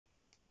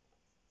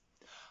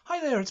Hi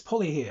there, it's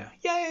Polly here.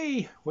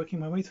 Yay! Working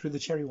my way through the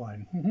cherry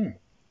wine.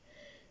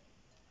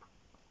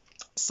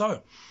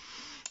 So,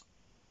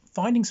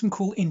 finding some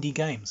cool indie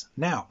games.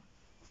 Now,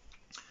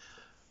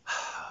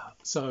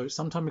 so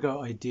some time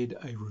ago I did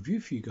a review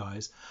for you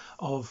guys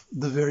of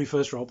the very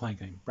first role-playing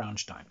game,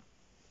 Braunstein.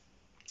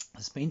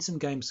 There's been some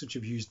games which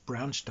have used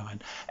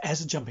Braunstein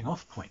as a jumping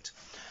off point.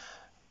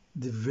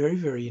 They're very,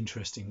 very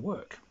interesting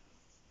work.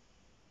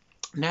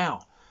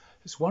 Now,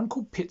 there's one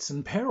called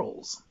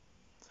Perils.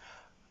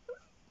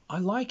 I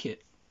like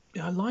it.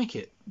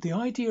 The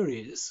idea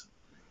is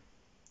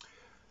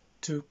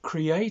to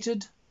create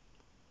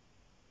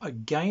a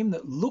game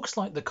that looks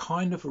like the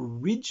kind of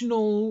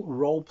original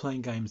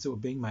role-playing games that were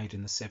being made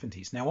in the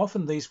 70s. Now,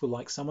 often these were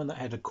like someone that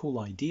had a cool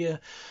idea.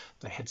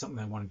 They had something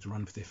they wanted to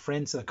run for their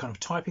friends. So they're kind of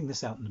typing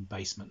this out in the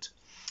basement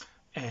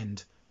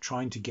and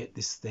trying to get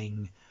this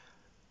thing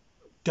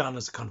done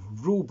as a kind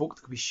of rule book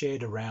that could be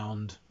shared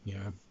around,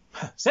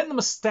 send them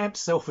a stamped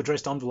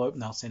self-addressed envelope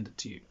and they'll send it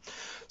to you.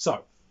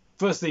 So,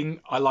 first thing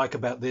I like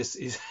about this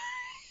is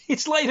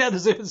it's laid out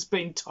as if it's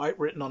been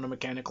typewritten on a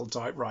mechanical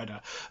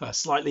typewriter, a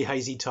slightly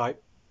hazy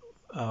type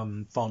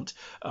font.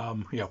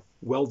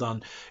 Well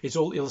done. It's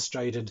all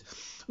illustrated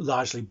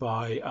largely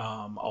by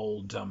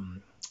old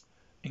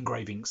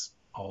engravings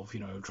of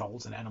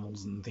trolls and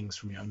animals and things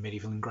from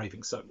medieval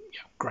engravings. So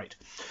yeah, great.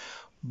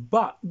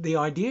 But the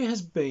idea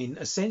has been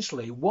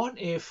essentially, what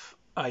if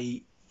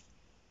a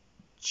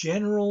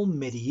general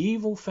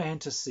medieval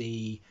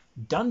fantasy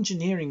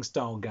dungeoneering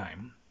style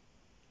game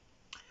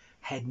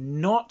had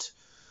not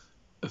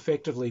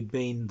effectively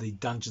been the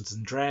Dungeons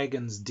and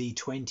Dragons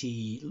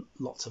D20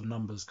 lots of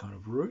numbers kind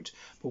of route,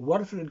 but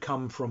what if it had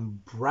come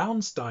from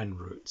Braunstein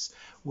roots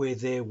where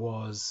there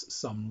was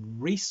some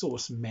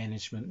resource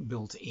management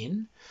built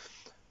in,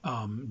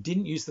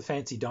 didn't use the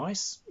fancy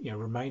dice,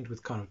 remained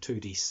with kind of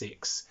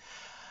 2d6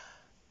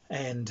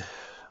 and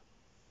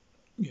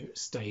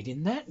stayed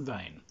in that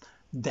vein.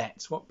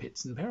 That's what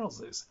Pits and Perils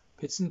is.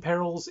 Pits and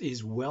Perils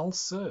is well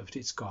served.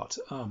 It's got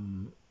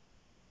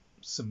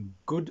some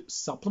good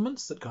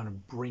supplements that kind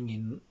of bring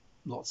in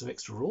lots of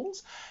extra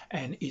rules,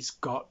 and it's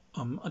got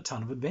a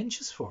ton of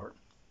adventures for it.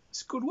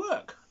 It's good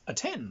work.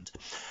 Attend.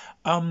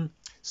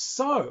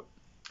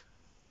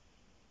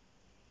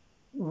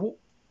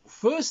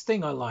 First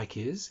thing I like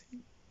is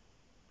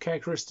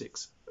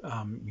characteristics.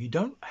 You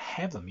don't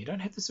have them. You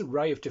don't have this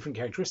array of different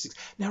characteristics.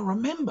 Now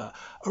remember,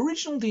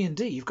 original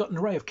D&D, you've got an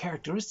array of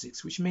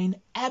characteristics which mean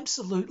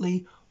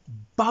absolutely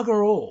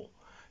bugger all.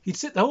 You'd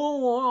sit there,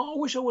 I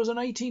wish I was an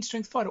 18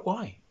 strength fighter.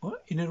 Why?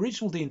 What? In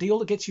original D&D,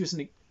 all it gets you is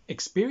an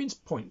experience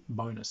point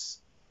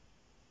bonus.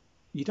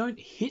 You don't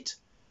hit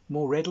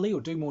more readily or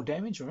do more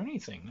damage or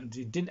anything.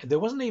 There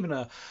wasn't even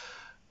a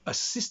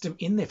system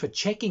in there for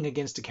checking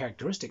against a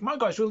characteristic. My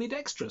guy's really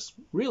dexterous.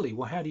 Really?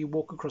 Well, how do you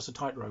walk across a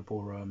tightrope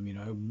or,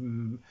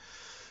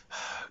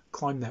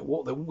 climb that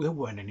wall? There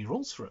weren't any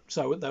rules for it.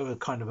 So they were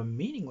kind of a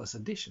meaningless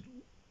addition.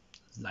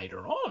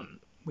 Later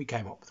on, we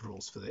came up with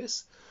rules for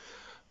this.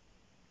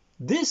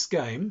 This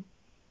game,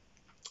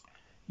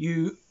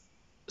 you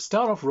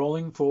start off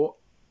rolling for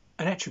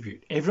an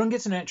attribute. Everyone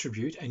gets an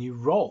attribute and you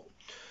roll.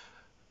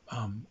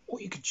 Or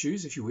you could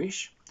choose if you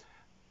wish.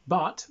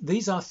 But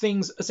these are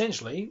things,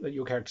 essentially, that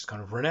your character's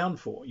kind of renowned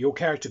for. Your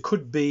character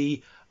could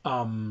be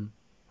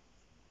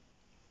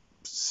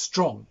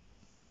strong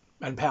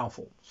and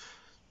powerful.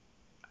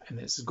 And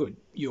this is good.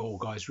 Your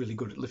guy's really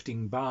good at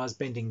lifting bars,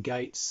 bending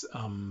gates,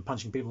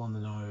 punching people on the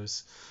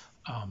nose,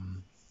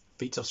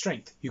 feats of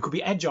strength. You could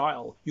be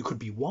agile. You could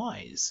be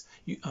wise.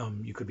 You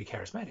could be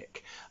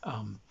charismatic.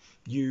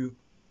 You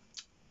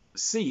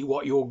see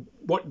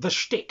what the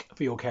shtick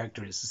for your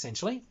character is,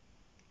 essentially.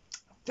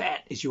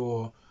 That is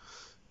your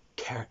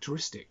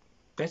characteristic.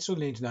 That's all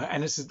you need to know.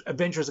 And it's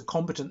adventure is a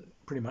competent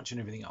pretty much in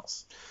everything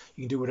else.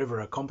 You can do whatever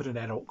a competent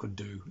adult could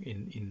do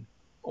in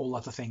all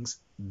other things.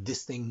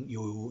 This thing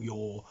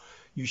you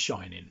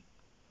shine in.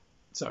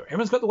 So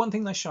everyone's got the one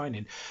thing they shine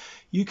in.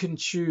 You can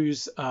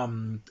choose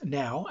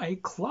now a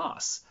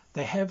class.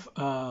 They've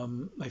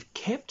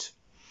kept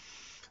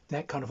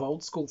that kind of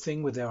old school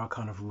thing where there are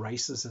kind of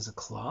races as a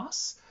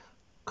class,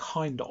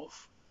 kind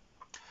of.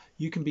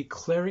 You can be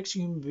clerics,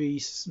 you can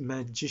be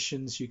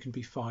magicians, you can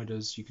be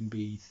fighters, you can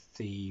be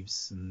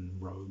thieves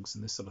and rogues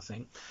and this sort of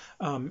thing.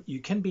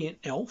 You can be an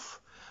elf.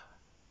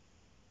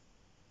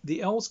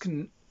 The elves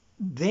can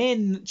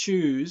then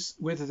choose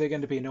whether they're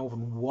going to be an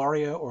elven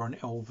warrior or an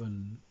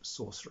elven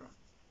sorcerer.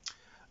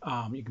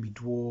 You can be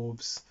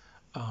dwarves,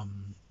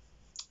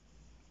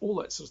 all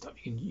that sort of stuff.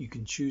 You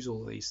can choose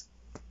all of these.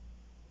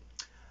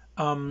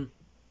 There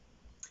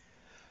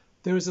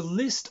is a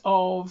list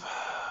of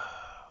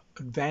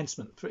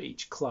advancement for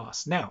each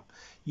class. Now,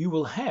 you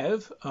will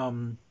have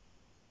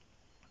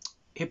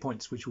hit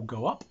points which will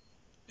go up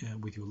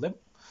with your level.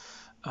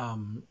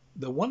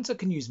 The ones that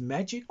can use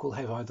magic will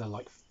have either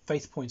like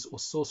faith points or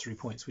sorcery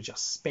points, which are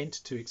spent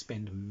to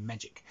expend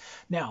magic.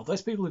 Now,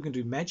 those people who can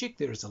do magic,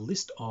 there is a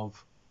list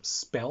of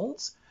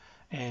spells,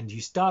 and you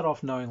start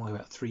off knowing like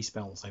about 3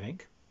 spells, I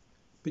think.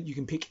 But you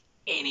can pick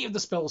any of the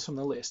spells from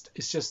the list.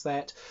 It's just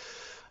that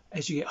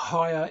As you get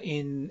higher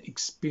in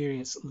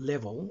experience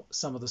level,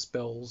 some of the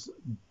spells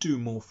do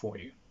more for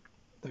you.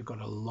 They've got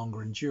a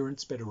longer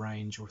endurance, better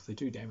range, or if they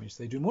do damage,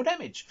 they do more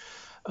damage.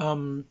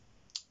 But,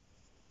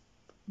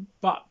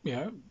 you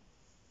know,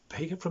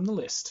 pick it from the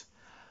list.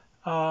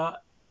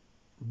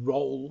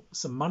 Roll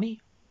some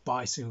money,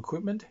 buy some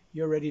equipment,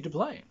 you're ready to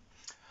play.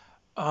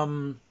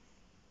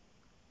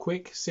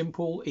 Quick,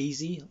 simple,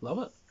 easy, love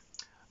it.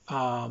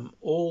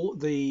 All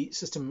the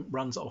system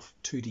runs off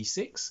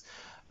 2d6.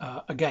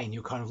 Again,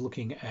 you're kind of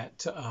looking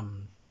at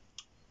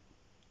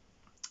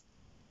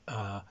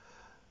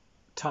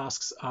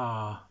tasks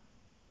are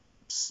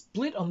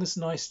split on this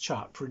nice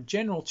chart. For a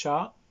general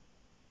chart,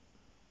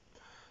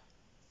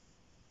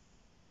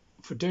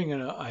 for doing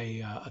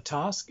a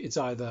task, it's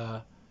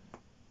either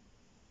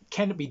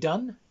can it be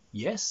done?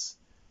 Yes.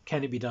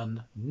 Can it be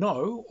done?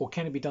 No. Or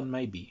can it be done?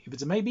 Maybe. If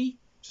it's a maybe,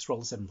 just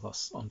roll a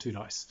 7+ on 2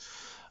 dice.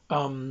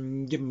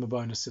 Give them a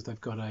bonus if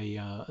they've got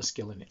a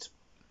skill in it.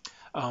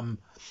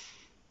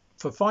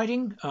 For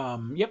fighting,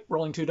 yep,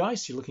 rolling 2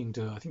 dice, you're looking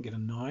to, I think, get a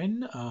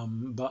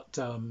 9. But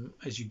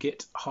as you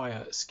get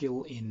higher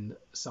skill in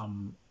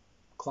some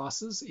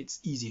classes, it's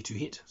easier to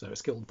hit. So a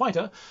skilled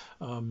fighter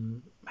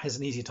has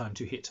an easier time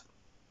to hit.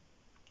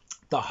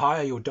 The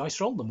higher your dice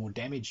roll, the more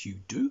damage you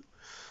do.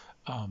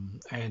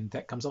 And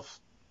that comes off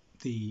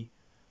the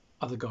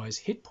other guy's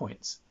hit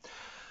points.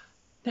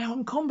 Now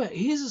in combat,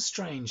 here's a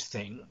strange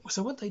thing.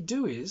 So what they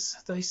do is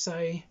they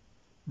say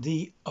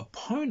the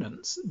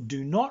opponents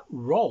do not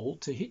roll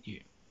to hit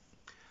you.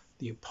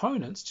 The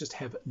opponents just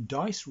have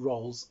dice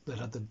rolls that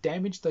are the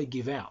damage they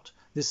give out.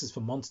 This is for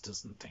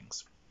monsters and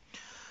things.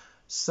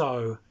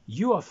 So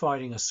you are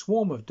fighting a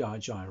swarm of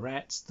giant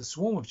rats. The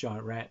swarm of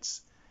giant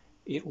rats,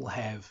 it will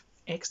have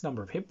X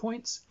number of hit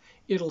points.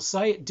 It'll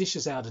say it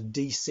dishes out a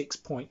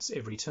D6 points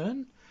every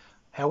turn.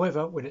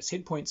 However, when its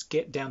hit points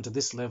get down to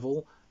this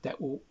level, that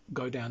will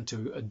go down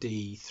to a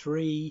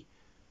D3,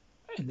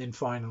 and then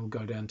finally it'll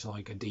go down to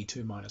like a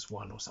D2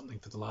 -1 or something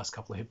for the last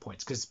couple of hit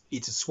points, because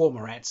it's a swarm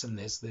of rats and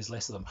there's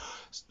less of them.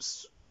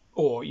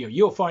 Or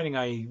you're fighting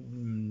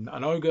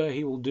an ogre,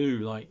 he will do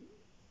like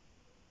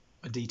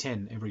a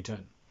D10 every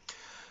turn.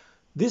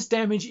 This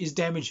damage is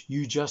damage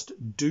you just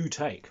do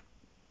take.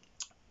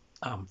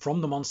 From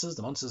the monsters.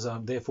 The monsters are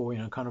therefore,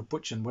 kind of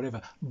butch and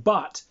whatever.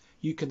 But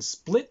you can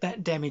split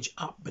that damage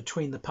up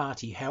between the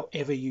party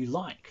however you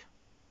like.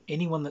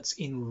 Anyone that's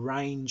in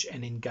range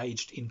and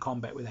engaged in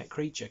combat with that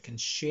creature can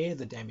share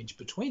the damage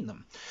between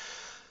them.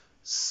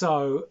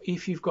 So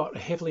if you've got a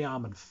heavily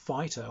armored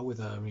fighter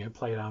with a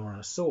plate armor and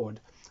a sword,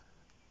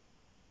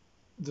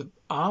 the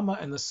armor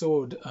and the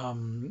sword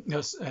and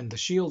the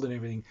shield and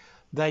everything,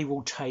 they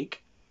will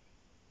take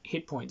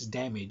hit points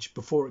damage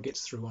before it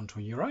gets through onto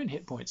your own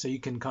hit points. So you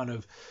can kind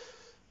of,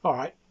 all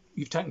right,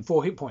 you've taken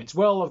 4 hit points.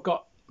 Well, I've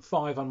got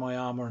 5 on my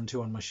armor and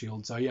 2 on my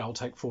shield. So yeah, I'll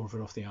take 4 of it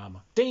off the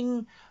armor.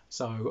 Ding!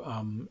 So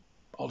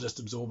I'll just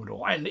absorb it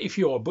all. And if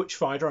you're a butch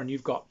fighter and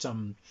you've got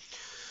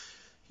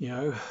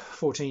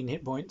 14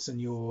 hit points and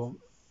your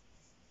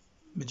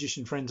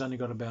magician friend's only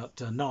got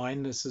about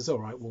 9, this is all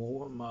right.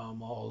 Well,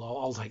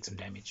 I'll take some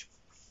damage.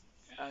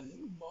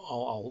 And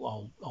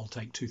I'll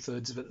take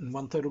 2/3 of it, and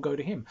 1/3 will go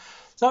to him.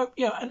 So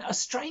a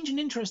strange and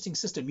interesting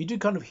system. You do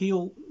kind of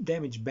heal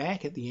damage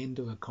back at the end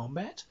of a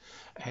combat,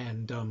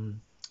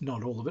 and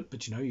not all of it,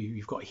 but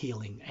you've got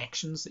healing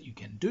actions that you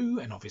can do,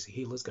 and obviously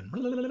healers can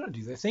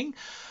do their thing.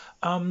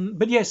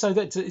 But yeah, so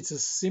it's a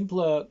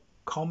simpler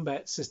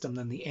combat system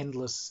than the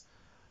endless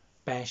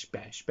bash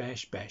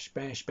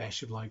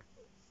of like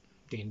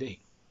D&D.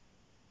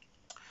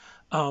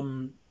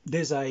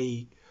 There's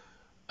a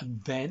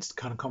advanced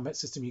kind of combat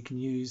system you can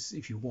use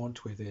if you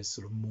want, where there's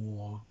sort of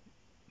more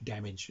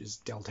damage is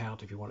dealt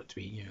out if you want it to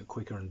be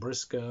quicker and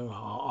brisker.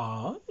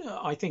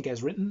 I think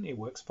as written it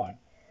works fine.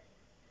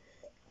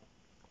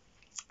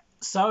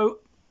 So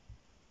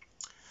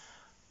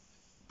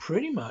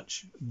pretty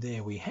much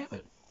there we have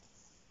it.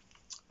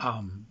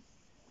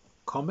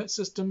 Combat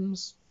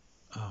systems,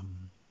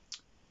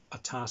 a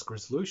task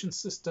resolution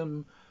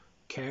system,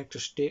 character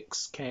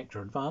sticks,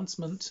 character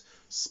advancement,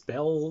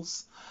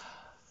 spells.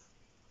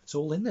 It's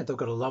all in there. They've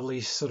got a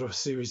lovely sort of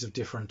series of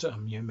different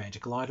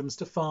magical items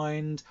to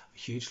find, a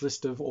huge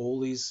list of all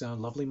these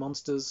lovely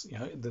monsters.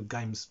 The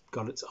game's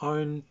got its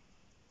own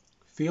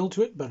feel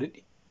to it, but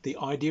the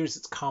idea is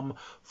it's come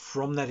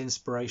from that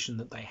inspiration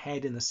that they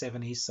had in the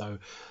 70s. So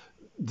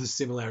the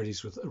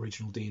similarities with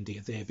original D&D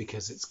are there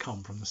because it's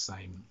come from the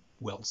same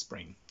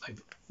wellspring.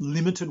 They've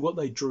limited what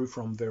they drew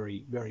from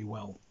very, very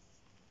well.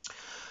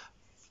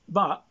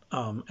 But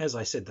as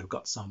I said, they've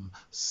got some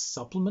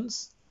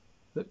supplements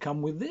that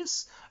come with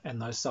this, and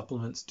those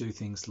supplements do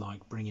things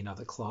like bring in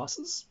other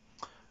classes,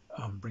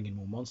 bring in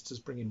more monsters,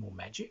 bring in more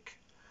magic,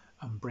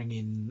 bring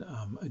in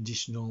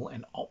additional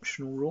and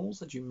optional rules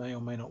that you may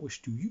or may not wish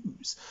to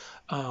use,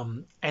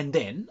 and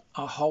then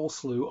a whole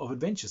slew of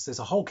adventures. There's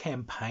a whole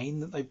campaign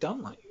that they've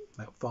done, like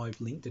about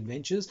 5 linked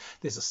adventures.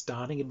 There's a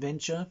starting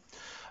adventure.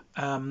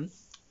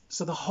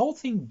 So the whole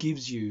thing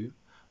gives you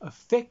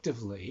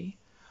effectively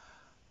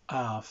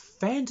a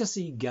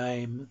fantasy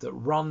game that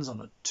runs on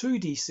a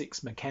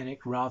 2d6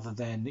 mechanic rather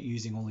than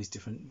using all these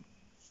different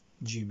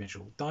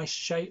geometrical dice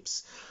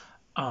shapes.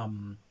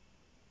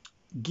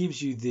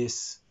 Gives you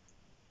this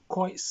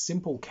quite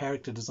simple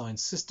character design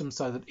system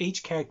so that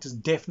each character's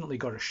definitely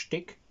got a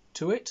shtick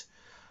to it,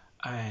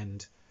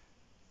 and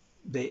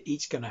they're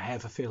each going to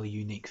have a fairly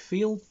unique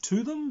feel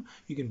to them.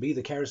 You can be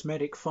the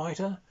charismatic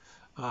fighter.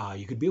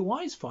 You could be a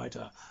wise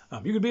fighter.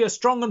 You could be a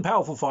strong and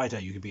powerful fighter.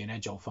 You could be an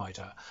agile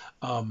fighter.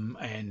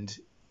 And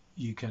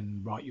you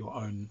can write your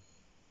own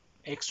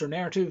extra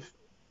narrative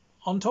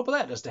on top of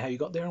that as to how you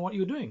got there and what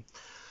you were doing.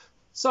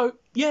 So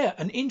yeah,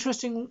 an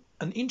interesting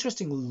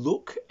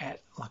look at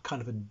like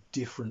kind of a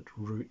different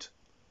route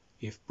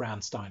if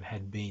Braunstein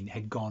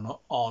had gone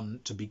on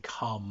to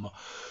become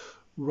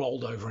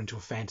rolled over into a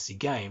fantasy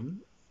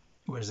game,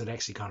 whereas it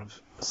actually kind of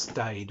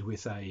stayed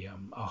with a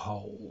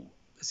whole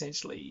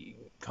essentially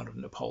kind of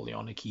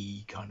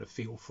Napoleonic-y kind of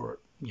feel for it.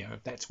 You know,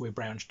 that's where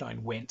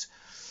Braunstein went.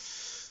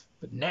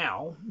 But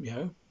now,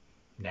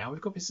 now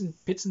we've got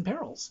Pits and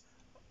Perils.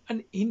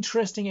 An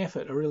interesting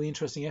effort, a really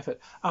interesting effort.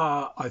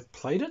 I've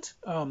played it,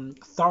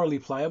 thoroughly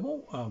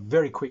playable,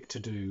 very quick to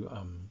do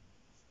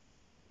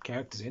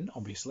characters in,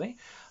 obviously.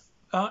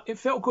 It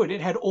felt good.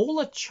 It had all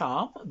the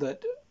charm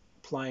that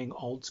playing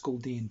old school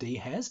D&D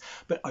has,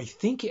 but I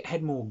think it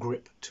had more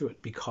grip to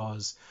it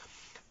because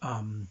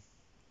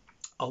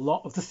a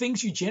lot of the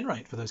things you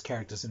generate for those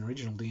characters in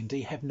original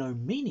D&D have no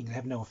meaning, they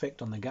have no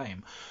effect on the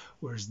game,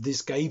 whereas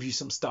this gave you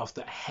some stuff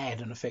that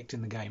had an effect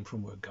in the game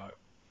from word go.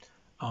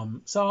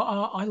 So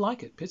I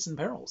like it, Pits and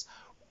Perils.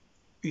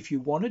 If you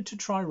wanted to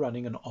try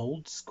running an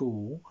old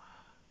school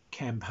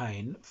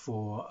campaign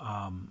for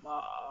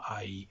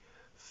a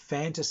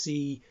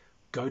fantasy,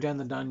 go down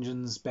the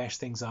dungeons, bash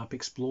things up,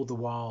 explore the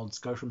wilds,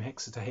 go from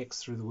hex to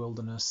hex through the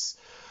wilderness,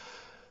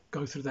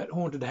 go through that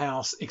haunted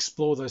house,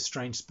 explore those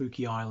strange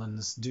spooky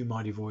islands, do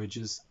mighty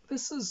voyages,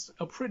 this is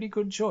a pretty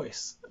good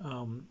choice.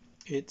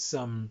 It's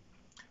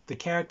the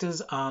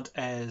characters aren't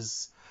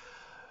as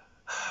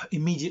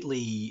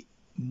immediately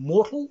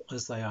mortal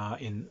as they are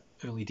in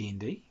early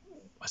D&D.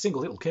 A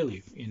single hit will kill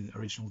you in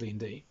original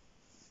D&D.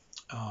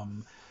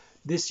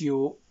 This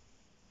you're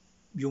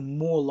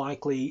more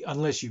likely,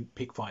 unless you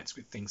pick fights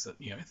with things that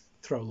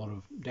throw a lot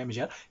of damage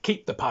out,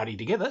 keep the party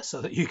together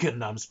so that you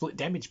can split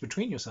damage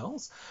between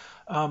yourselves.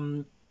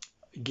 It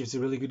gives a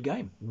really good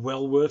game.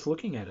 Well worth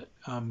looking at it.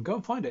 Go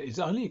and find it. It's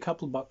only a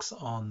couple of bucks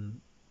on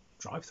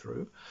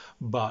drive-through,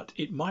 but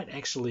it might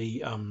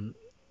actually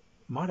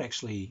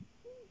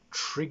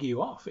trigger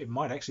you off. It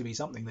might actually be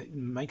something that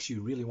makes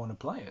you really want to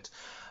play it.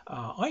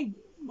 I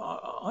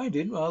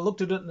did. I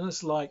looked at it and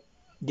it's like,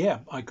 yeah,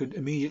 I could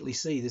immediately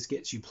see this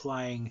gets you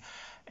playing,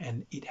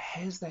 and it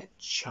has that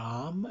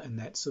charm and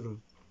that sort of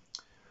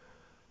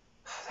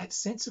that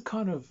sense of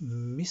kind of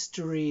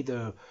mystery,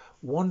 the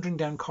wandering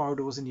down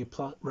corridors in your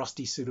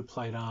rusty suit of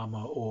plate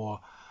armor, or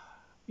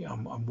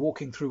I'm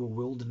walking through a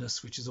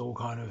wilderness which is all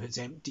kind of, it's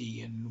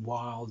empty and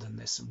wild and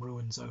there's some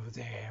ruins over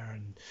there,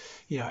 and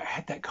it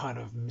had that kind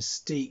of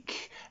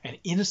mystique and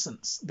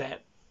innocence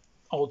that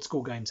old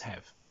school games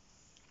have,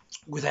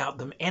 without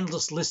them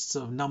endless lists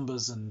of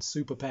numbers and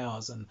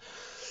superpowers and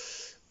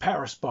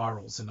power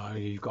spirals.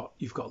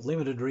 You've got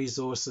limited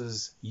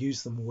resources,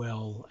 use them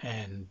well,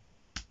 and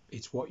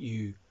it's what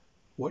you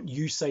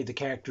say the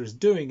character is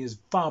doing is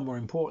far more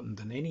important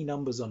than any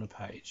numbers on a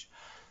page.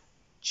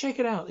 Check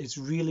it out. It's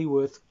really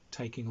worth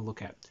taking a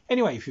look at.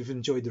 Anyway, if you've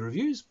enjoyed the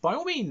reviews, by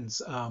all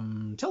means,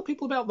 tell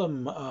people about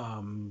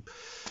them.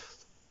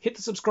 Hit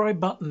the subscribe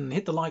button,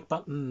 hit the like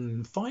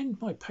button, find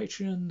my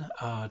Patreon.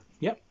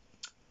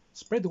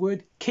 Spread the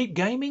word. Keep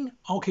gaming.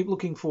 I'll keep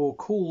looking for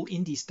cool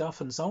indie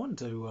stuff and so on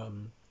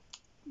to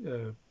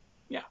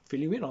fill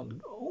you in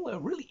on all the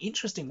really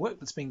interesting work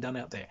that's being done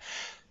out there.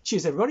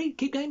 Cheers, everybody.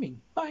 Keep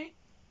gaming. Bye.